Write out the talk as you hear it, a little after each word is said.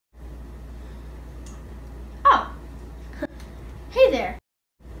Hey there.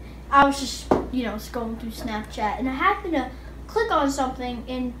 I was just, scrolling through Snapchat and I happened to click on something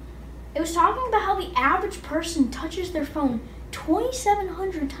and it was talking about how the average person touches their phone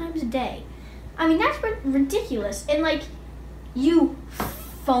 2,700 times a day. I mean, that's ridiculous. And you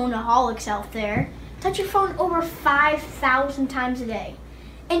phoneaholics out there, touch your phone over 5,000 times a day.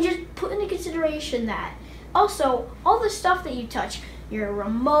 And just put into consideration that. Also, all the stuff that you touch, your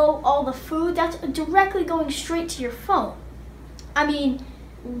remote, all the food, that's directly going straight to your phone. I mean,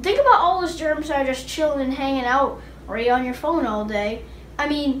 think about all those germs that are just chilling and hanging out right on your phone all day. I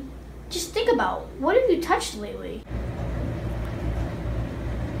mean, just think about, what have you touched lately?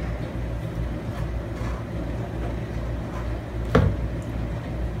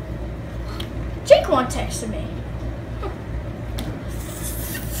 Jake texted me.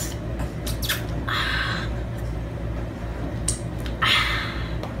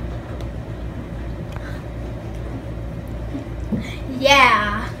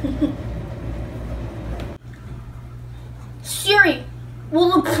 Yeah. Siri,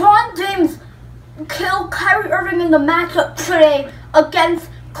 will LeBron James kill Kyrie Irving in the matchup today against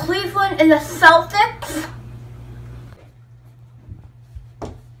Cleveland and the Celtics?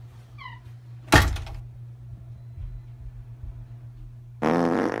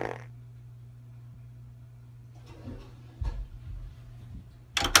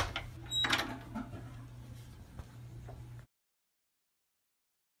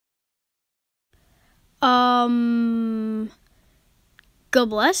 God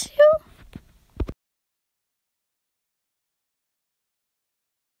bless you?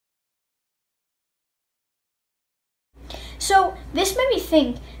 So, this made me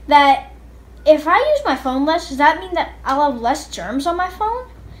think that if I use my phone less, does that mean that I'll have less germs on my phone?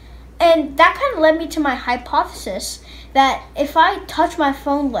 And that kind of led me to my hypothesis that if I touch my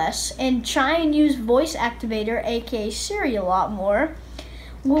phone less and try and use voice activator, aka Siri, a lot more,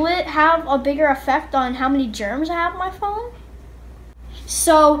 will it have a bigger effect on how many germs I have on my phone?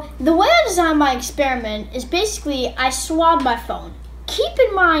 So, the way I designed my experiment is basically I swabbed my phone. Keep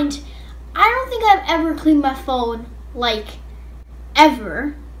in mind, I don't think I've ever cleaned my phone,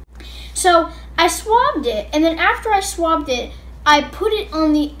 ever. So, I swabbed it, and then after I swabbed it, I put it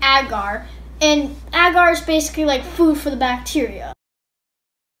on the agar, and agar is basically like food for the bacteria.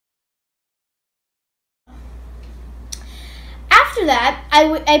 After that,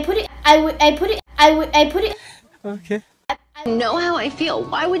 I put it. Okay. I know how I feel.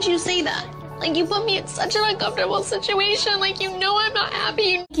 Why would you say that? You put me in such an uncomfortable situation. You know I'm not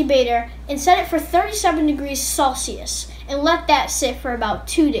happy. Incubator and set it for 37 degrees Celsius and let that sit for about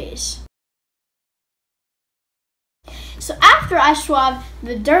 2 days. So after I swabbed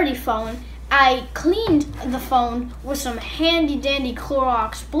the dirty phone, I cleaned the phone with some handy dandy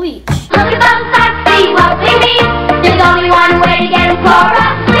Clorox bleach. Look at those facts, see what they mean. There's only one way to get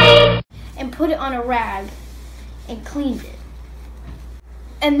Clorox bleach. And put it on a rag and cleaned it.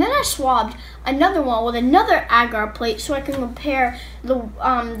 And then I swabbed another one with another agar plate so I can compare the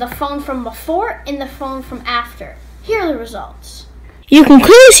phone from before and the phone from after. Here are the results. You can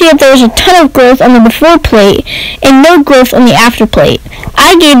clearly see that there was a ton of growth on the before plate and no growth on the after plate.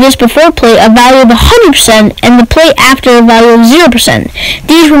 I gave this before plate a value of 100% and the plate after a value of 0%.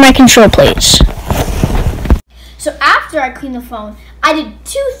 These were my control plates. So after I cleaned the phone, I did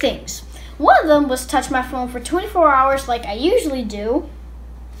two things. One of them was touch my phone for 24 hours like I usually do.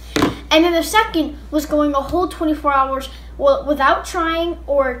 And then the second was going a whole 24 hours without trying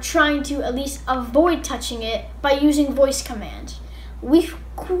or trying to at least avoid touching it by using voice command. We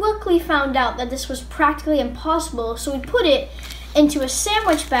quickly found out that this was practically impossible, so we put it into a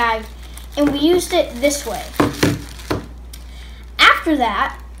sandwich bag and we used it this way. After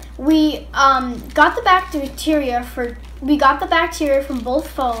that, we got the bacteria from both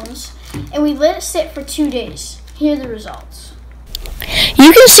phones and we let it sit for 2 days. Here are the results.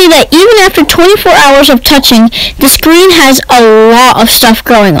 You can see that even after 24 hours of touching, the screen has a lot of stuff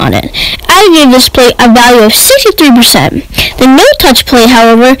growing on it. I gave this plate a value of 63%. The no-touch plate,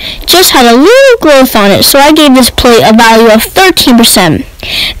 however, just had a little growth on it, so I gave this plate a value of 13%.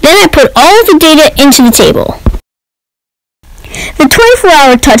 Then I put all of the data into the table. The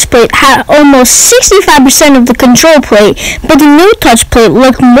 24-hour touch plate had almost 65% of the control plate, but the no-touch plate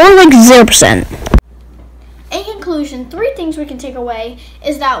looked more like 0%. In conclusion, 3 things we can take away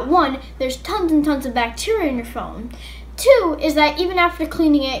is that 1, there's tons and tons of bacteria in your phone. 2 is that even after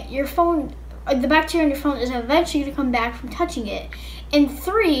cleaning it, the bacteria in your phone is eventually going to come back from touching it. And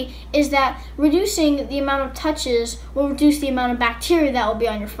 3 is that reducing the amount of touches will reduce the amount of bacteria that will be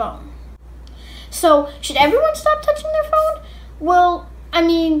on your phone. So, should everyone stop touching their phone? Well, I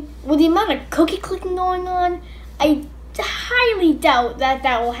mean, with the amount of cookie clicking going on, I highly doubt that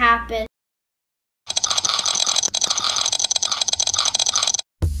that will happen.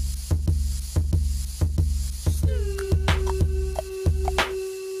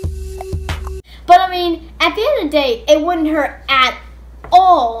 But I mean, at the end of the day, it wouldn't hurt at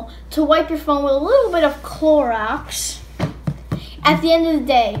all to wipe your phone with a little bit of Clorox at the end of the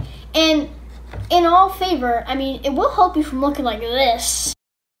day. And in all favor, I mean, it will help you from looking like this.